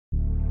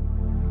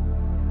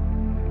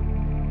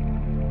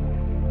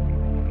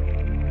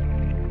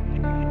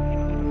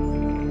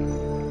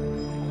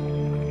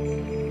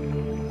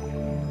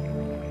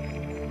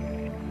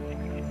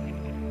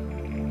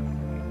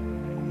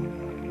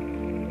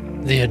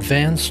The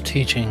advanced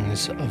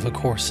teachings of A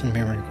Course in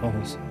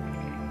Miracles.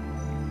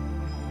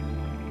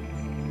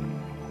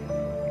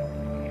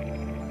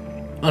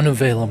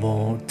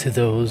 Unavailable to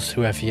those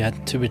who have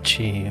yet to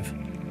achieve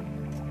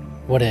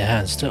what it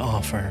has to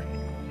offer.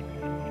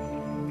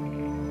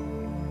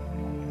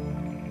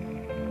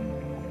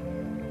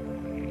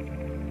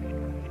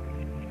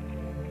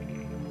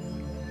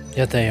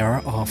 Yet they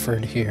are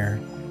offered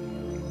here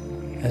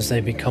as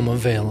they become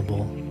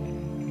available.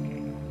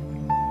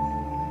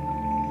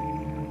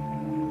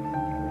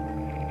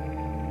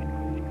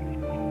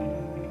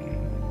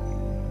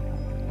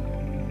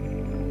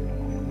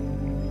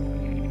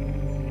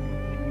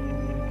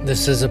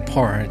 This is a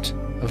part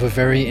of a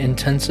very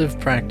intensive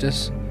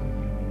practice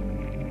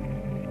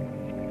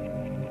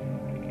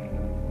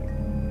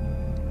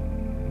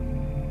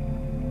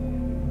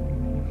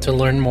to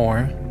learn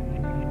more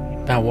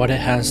about what it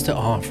has to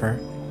offer.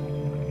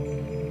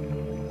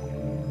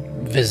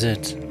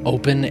 Visit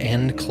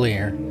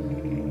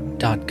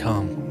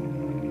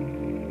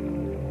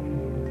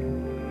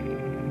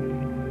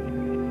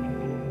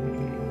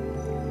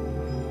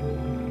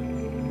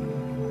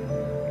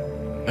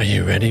Are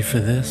you ready for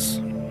this?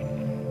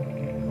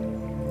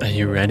 Are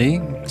you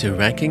ready to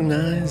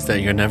recognize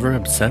that you're never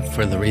upset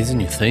for the reason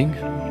you think?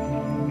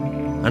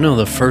 I know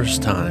the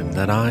first time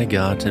that I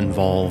got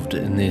involved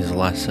in these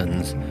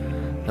lessons,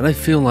 that I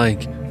feel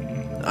like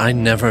I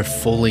never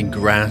fully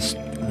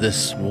grasped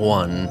this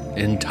one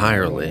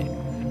entirely.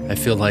 I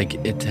feel like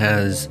it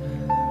has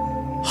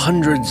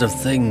hundreds of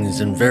things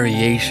and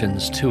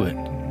variations to it.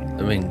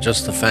 I mean,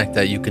 just the fact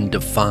that you can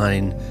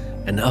define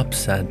an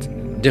upset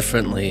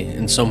differently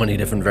in so many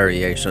different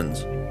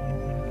variations.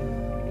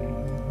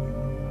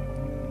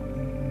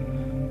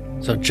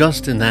 So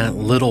just in that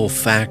little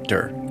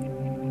factor,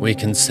 we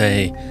can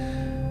say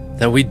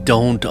that we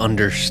don't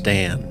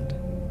understand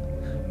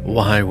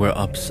why we're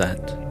upset.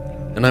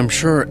 And I'm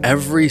sure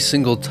every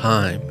single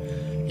time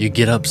you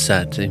get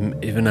upset,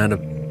 even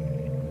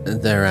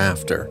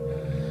thereafter,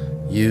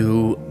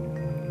 you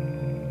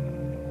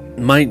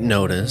might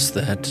notice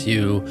that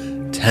you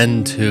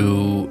tend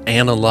to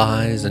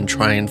analyze and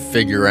try and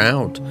figure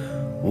out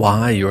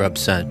why you're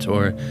upset,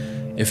 or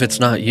if it's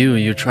not you,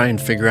 you try and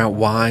figure out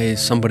why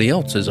somebody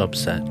else is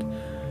upset.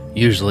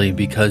 Usually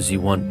because you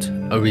want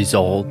a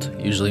result,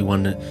 usually you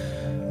want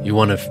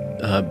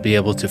to be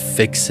able to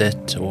fix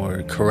it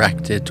or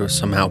correct it or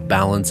somehow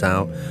balance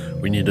out.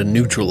 We need to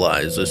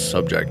neutralize this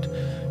subject.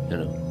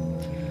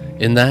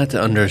 In that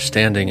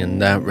understanding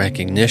and that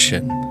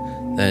recognition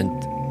that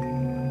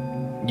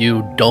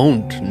you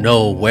don't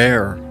know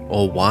where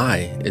or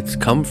why it's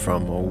come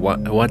from or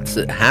what's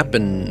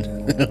happened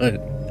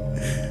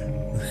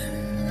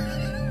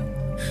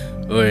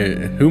or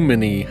who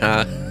many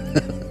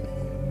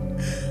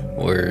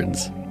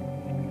words.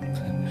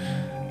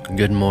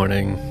 Good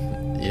morning.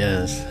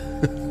 Yes.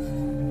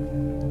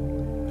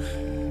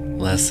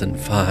 Lesson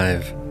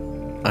 5.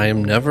 I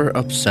am never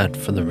upset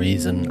for the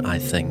reason I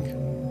think.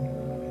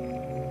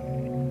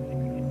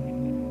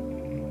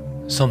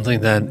 Something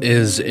that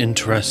is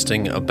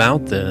interesting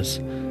about this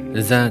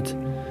is that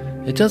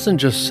it doesn't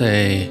just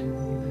say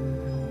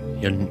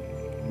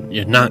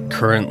you're not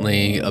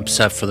currently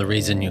upset for the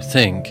reason you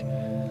think,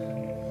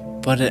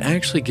 but it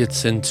actually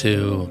gets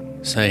into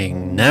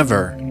saying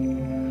never.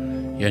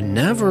 You're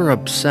never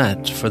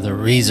upset for the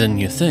reason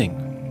you think.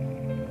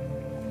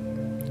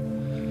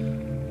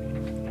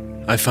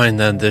 I find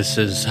that this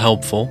is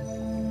helpful,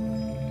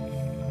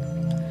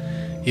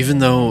 even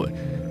though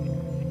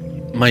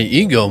my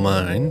ego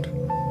mind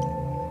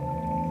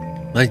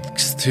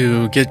likes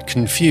to get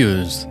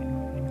confused.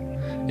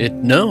 It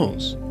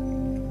knows.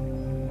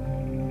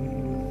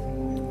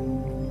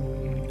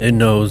 It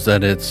knows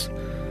that it's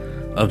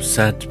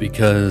upset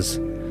because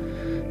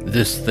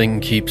this thing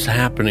keeps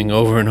happening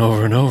over and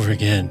over and over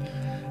again.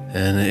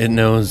 And it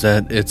knows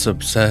that it's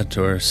upset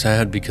or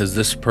sad because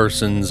this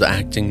person's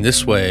acting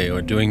this way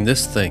or doing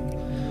this thing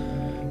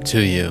to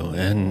you.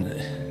 And,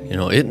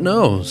 it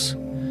knows.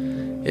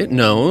 It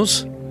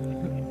knows.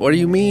 What do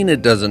you mean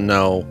it doesn't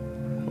know?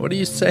 What are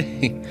you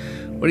saying?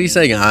 What are you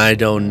saying? I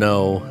don't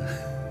know.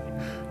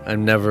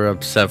 I'm never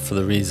upset for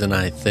the reason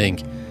I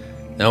think.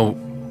 Now,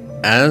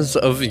 as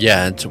of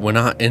yet,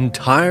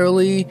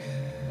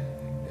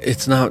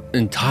 it's not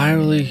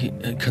entirely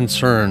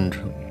concerned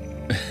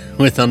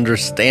with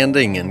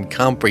understanding and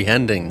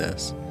comprehending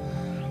this.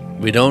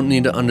 We don't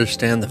need to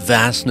understand the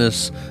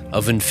vastness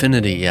of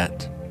infinity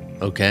yet,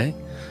 okay?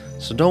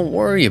 So don't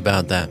worry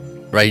about that.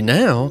 Right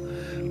now,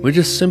 we're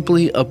just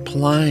simply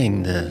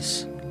applying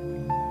this.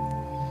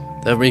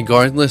 That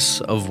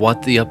regardless of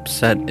what the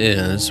upset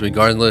is,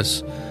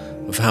 regardless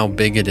of how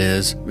big it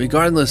is,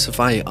 regardless if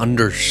I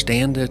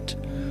understand it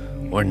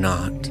or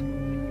not,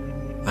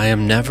 I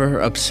am never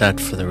upset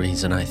for the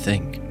reason I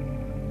think.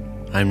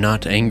 I'm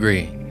not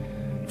angry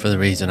for the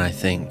reason I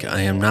think.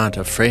 I am not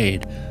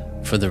afraid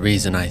for the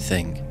reason I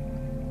think.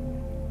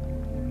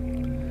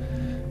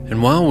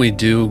 And while we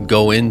do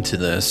go into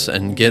this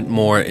and get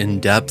more in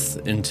depth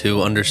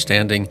into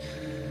understanding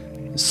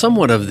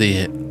somewhat of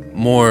the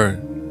more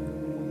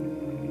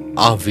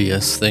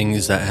obvious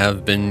things that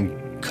have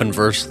been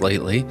conversed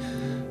lately.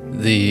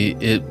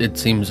 It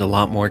seems a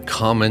lot more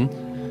common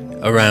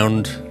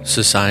around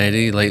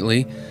society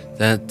lately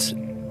that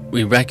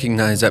we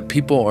recognize that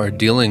people are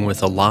dealing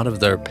with a lot of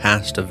their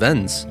past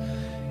events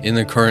in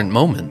the current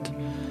moment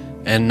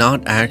and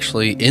not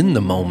actually in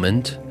the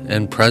moment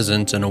and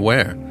present and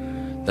aware,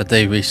 that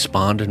they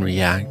respond and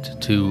react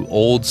to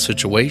old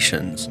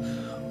situations,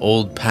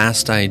 old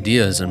past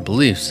ideas and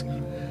beliefs.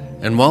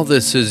 And while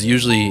this is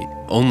usually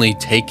only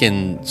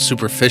taken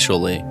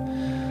superficially,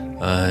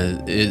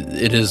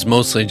 it is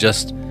mostly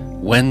just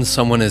when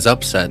someone is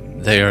upset,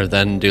 they are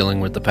then dealing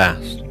with the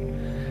past.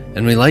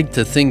 And we like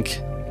to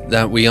think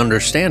that we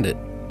understand it.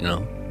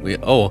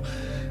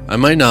 I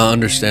might not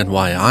understand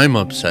why I'm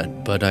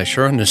upset, but I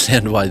sure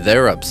understand why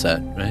they're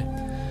upset, right?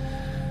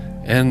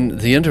 And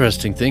the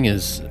interesting thing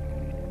is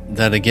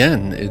that,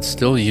 again, it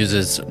still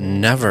uses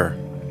never.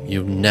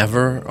 You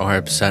never are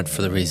upset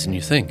for the reason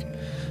you think.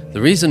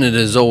 The reason it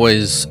is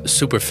always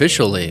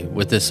superficially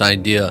with this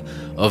idea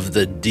of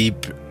the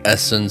deep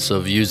essence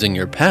of using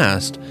your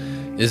past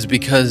is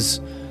because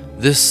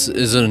this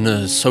is an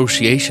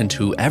association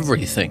to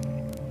everything.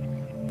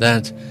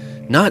 That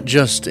not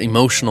just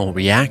emotional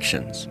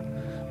reactions,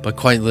 but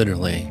quite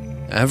literally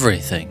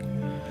everything.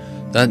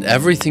 That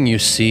everything you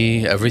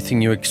see,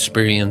 everything you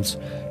experience,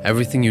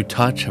 everything you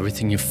touch,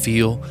 everything you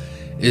feel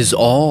is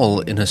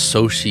all in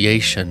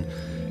association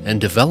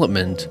and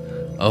development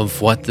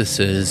of what this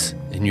is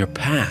in your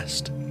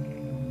past.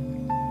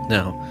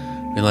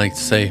 Now, we like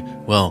to say,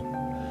 well,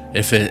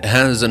 if it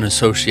has an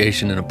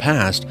association in a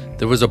past,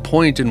 there was a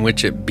point in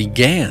which it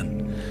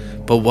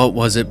began. But what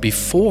was it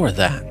before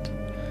that?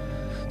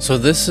 So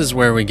this is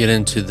where we get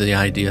into the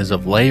ideas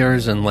of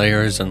layers and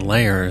layers and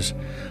layers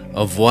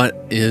of what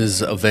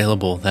is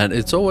available, that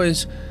it's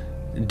always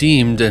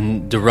deemed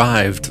and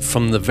derived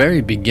from the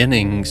very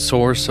beginning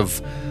source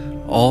of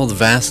all the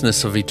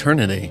vastness of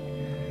eternity.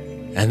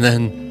 And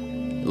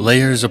then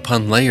layers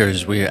upon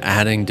layers, we are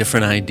adding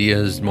different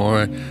ideas,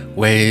 more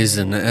ways,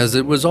 and as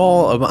it was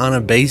all on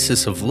a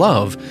basis of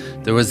love,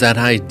 there was that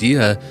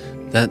idea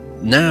that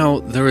now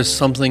there is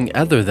something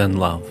other than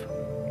love.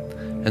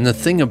 And the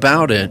thing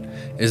about it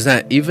is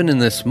that even in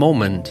this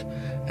moment,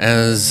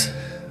 as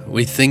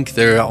we think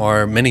there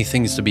are many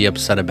things to be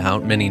upset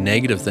about, many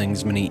negative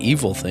things, many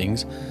evil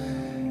things,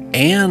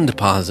 and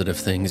positive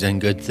things,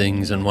 and good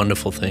things, and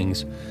wonderful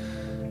things,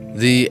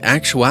 the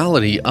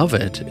actuality of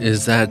it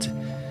is that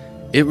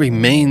it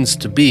remains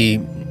to be,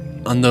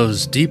 on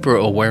those deeper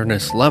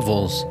awareness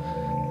levels,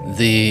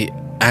 the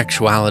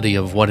actuality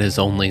of what is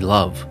only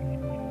love.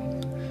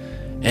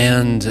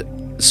 And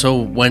so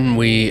when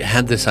we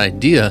had this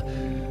idea,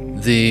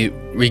 the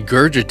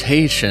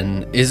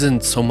regurgitation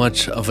isn't so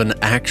much of an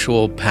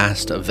actual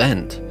past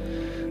event,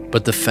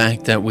 but the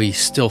fact that we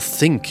still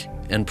think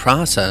and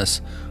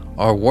process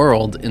our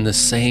world in the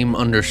same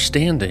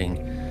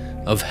understanding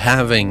of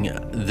having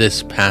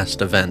this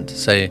past event,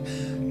 say,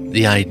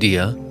 the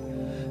idea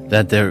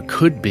that there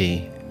could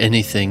be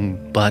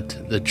anything but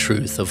the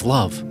truth of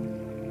love.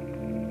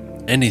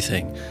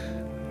 Anything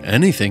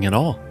at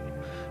all.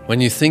 When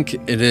you think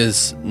it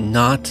is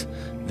not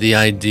the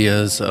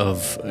ideas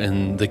of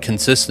and the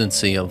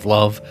consistency of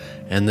love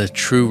and the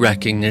true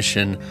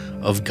recognition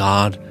of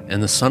God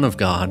and the Son of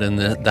God and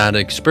that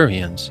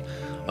experience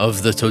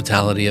of the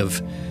totality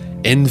of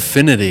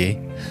infinity,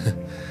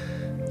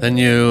 then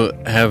you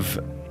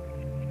have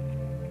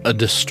a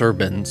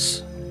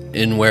disturbance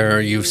in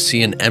where you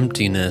see an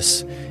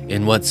emptiness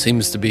in what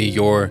seems to be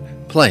your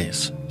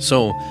place.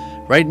 So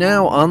right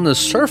now on the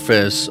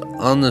surface,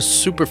 on the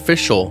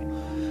superficial,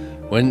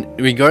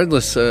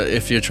 regardless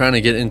if you're trying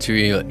to get into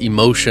your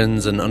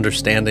emotions and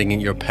understanding in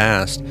your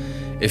past,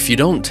 if you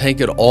don't take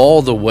it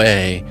all the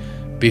way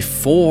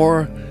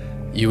before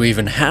you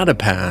even had a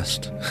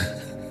past,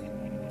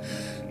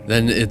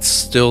 then it's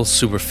still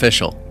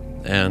superficial.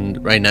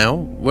 And right now,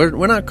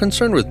 we're not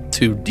concerned with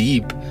too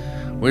deep.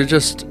 We're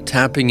just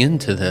tapping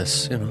into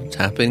this,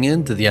 tapping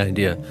into the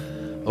idea.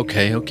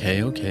 Okay.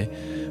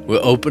 We're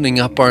opening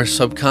up our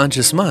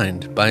subconscious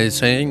mind by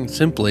saying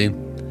simply,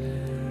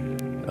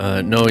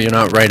 no, you're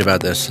not right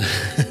about this.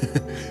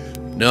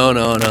 No.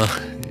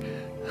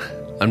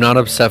 I'm not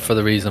upset for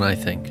the reason I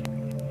think.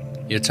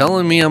 You're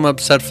telling me I'm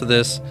upset for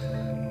this?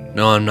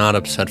 No, I'm not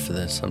upset for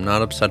this. I'm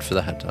not upset for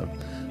that.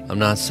 I'm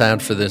not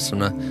sad for this.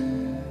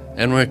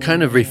 And we're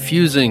kind of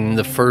refusing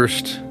the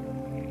first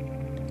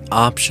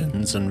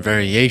options and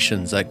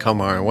variations that come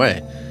our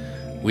way.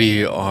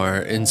 We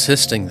are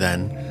insisting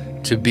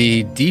then to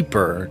be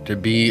deeper, to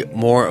be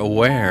more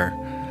aware.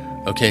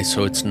 Okay,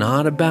 so it's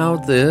not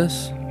about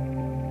this.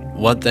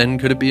 What then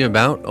could it be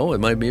about? Oh, it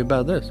might be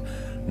about this.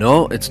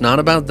 No, it's not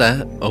about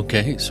that.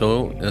 Okay,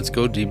 so let's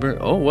go deeper.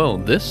 Oh, well,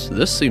 this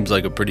seems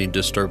like a pretty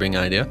disturbing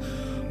idea.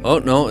 Oh,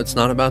 no, it's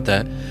not about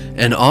that.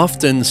 And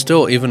often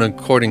still, even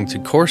according to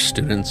course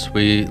students,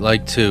 we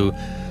like to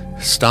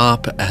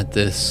stop at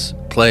this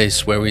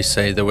place where we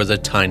say there was a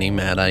tiny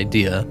mad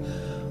idea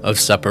of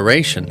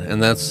separation.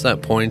 And that's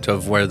that point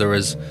of where there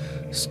is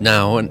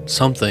now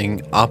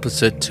something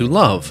opposite to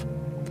love.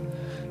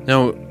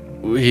 Now,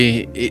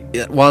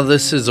 while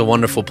this is a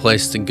wonderful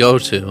place to go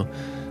to,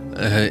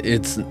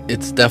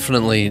 it's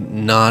definitely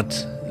not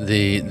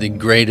the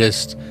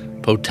greatest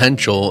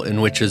potential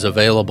in which is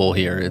available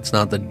here. It's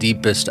not the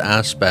deepest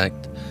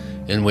aspect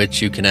in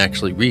which you can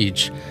actually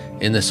reach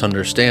in this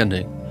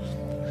understanding.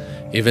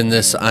 Even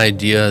this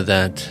idea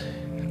that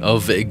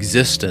of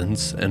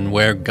existence and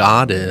where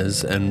God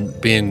is and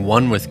being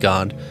one with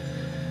God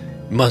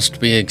must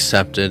be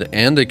accepted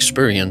and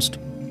experienced,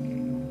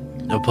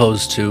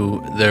 opposed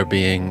to there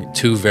being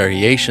two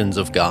variations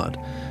of God,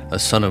 a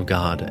Son of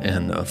God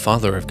and a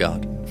Father of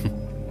God.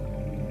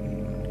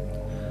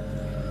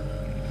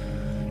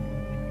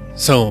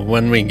 So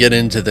when we get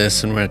into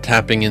this and we're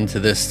tapping into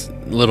this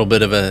little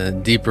bit of a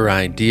deeper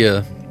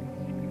idea,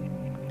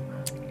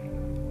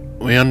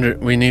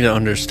 we need to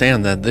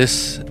understand that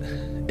this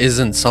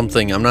isn't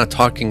something. I'm not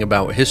talking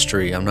about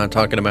history. I'm not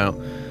talking about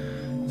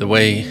the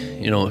way,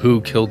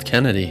 who killed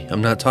Kennedy.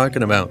 I'm not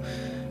talking about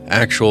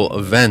actual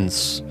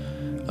events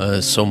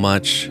so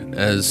much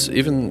as,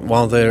 even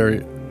while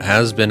there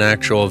has been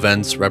actual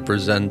events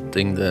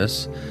representing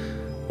this,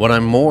 what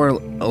I'm more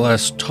or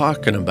less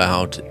talking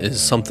about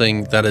is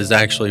something that is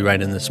actually right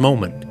in this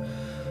moment.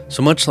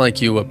 So much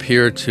like you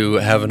appear to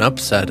have an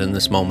upset in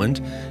this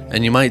moment,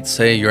 and you might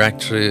say you're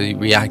actually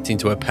reacting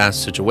to a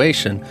past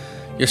situation,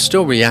 you're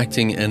still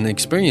reacting and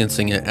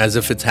experiencing it as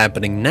if it's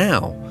happening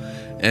now.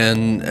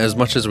 And as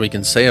much as we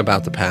can say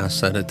about the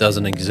past that it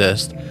doesn't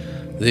exist,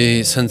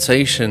 the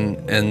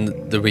sensation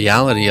and the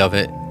reality of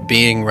it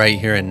being right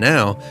here and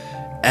now,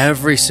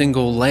 every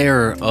single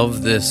layer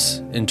of this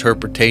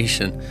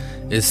interpretation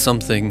is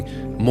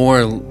something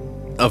more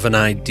of an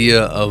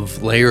idea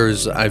of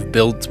layers I've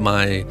built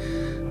my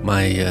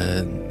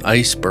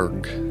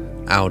iceberg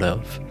out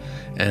of.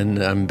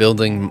 And I'm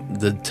building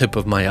the tip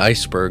of my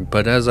iceberg,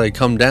 but as I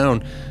come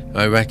down,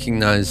 I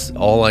recognize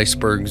all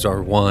icebergs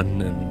are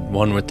one, and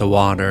one with the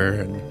water,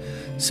 and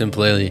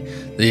simply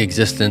the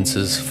existence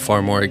is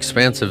far more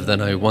expansive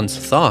than I once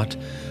thought.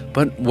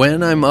 But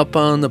when I'm up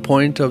on the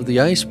point of the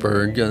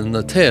iceberg and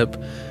the tip,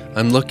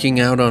 I'm looking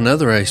out on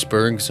other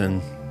icebergs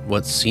and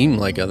what seem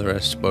like other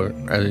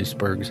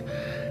icebergs,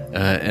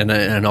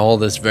 and all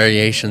this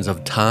variations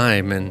of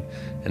time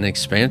and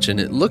expansion.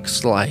 It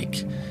looks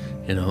like,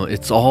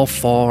 it's all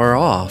far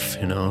off,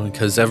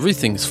 because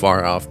everything's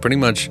far off. Pretty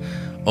much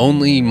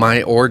only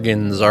my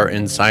organs are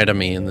inside of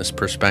me in this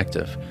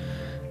perspective.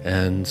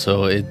 And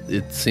so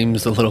it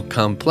seems a little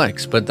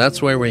complex, but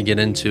that's where we get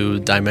into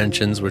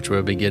dimensions, which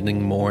we'll be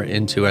getting more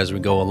into as we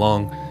go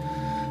along.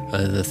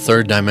 The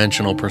third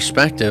dimensional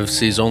perspective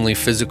sees only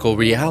physical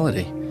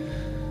reality.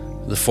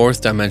 The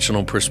fourth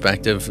dimensional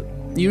perspective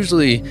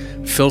usually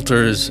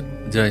filters,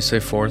 did I say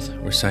fourth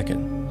or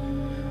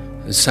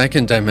second? The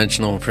second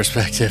dimensional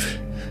perspective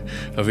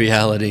of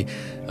reality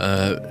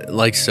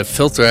likes to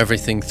filter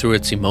everything through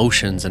its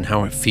emotions and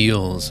how it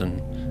feels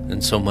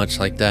and so much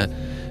like that.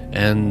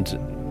 And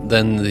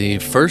then the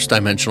first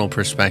dimensional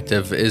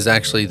perspective is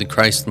actually the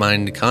Christ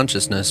mind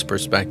consciousness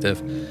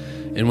perspective,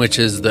 in which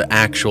is the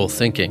actual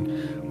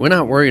thinking. We're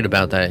not worried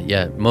about that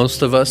yet.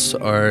 Most of us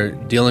are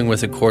dealing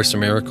with A Course in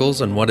Miracles,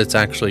 and what it's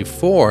actually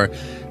for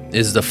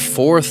is the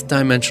fourth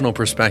dimensional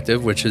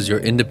perspective, which is your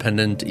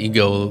independent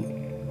ego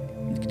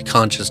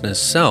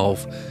consciousness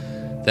self,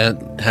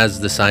 that has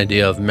this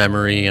idea of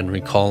memory and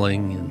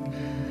recalling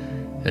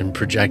and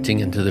projecting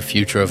into the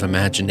future of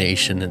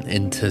imagination and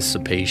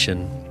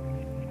anticipation.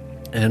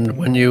 And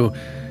when you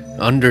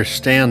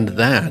understand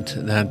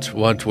that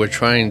what we're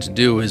trying to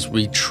do is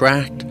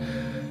retract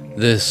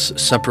this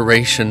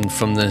separation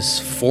from this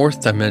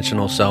fourth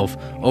dimensional self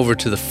over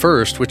to the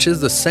first, which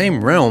is the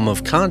same realm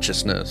of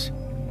consciousness,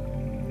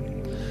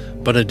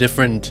 but a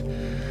different,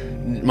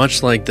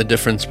 much like the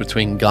difference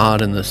between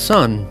God and the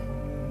Son.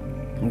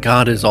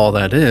 God is all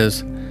that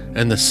is,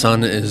 and the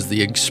Son is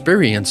the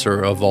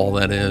experiencer of all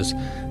that is,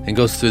 and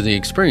goes through the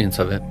experience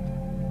of it.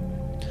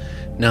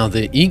 Now,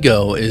 the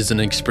ego is an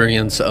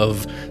experience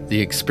of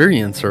the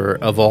experiencer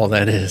of all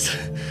that is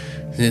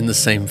in the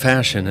same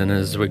fashion. And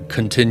as we're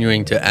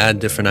continuing to add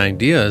different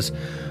ideas,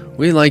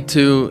 we like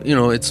to,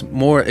 it's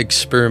more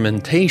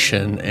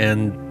experimentation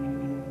and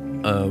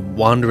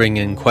wandering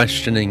and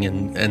questioning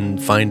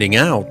and finding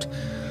out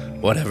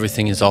what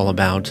everything is all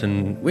about.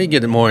 And we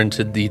get more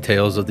into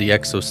details of the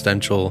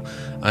existential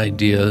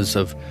ideas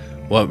of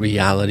what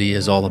reality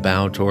is all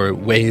about, or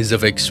ways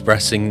of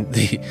expressing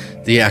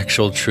the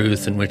actual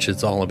truth in which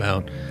it's all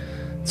about.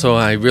 So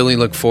I really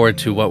look forward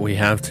to what we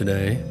have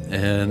today,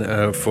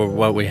 and for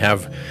what we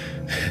have,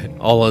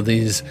 all of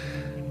these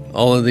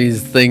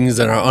things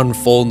that are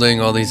unfolding,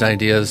 all these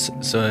ideas.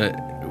 So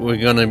we're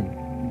gonna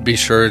be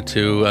sure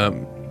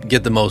to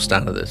get the most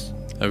out of this.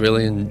 I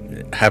really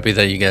am happy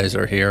that you guys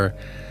are here,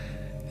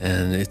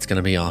 and it's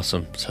gonna be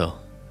awesome. So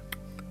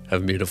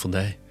have a beautiful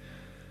day.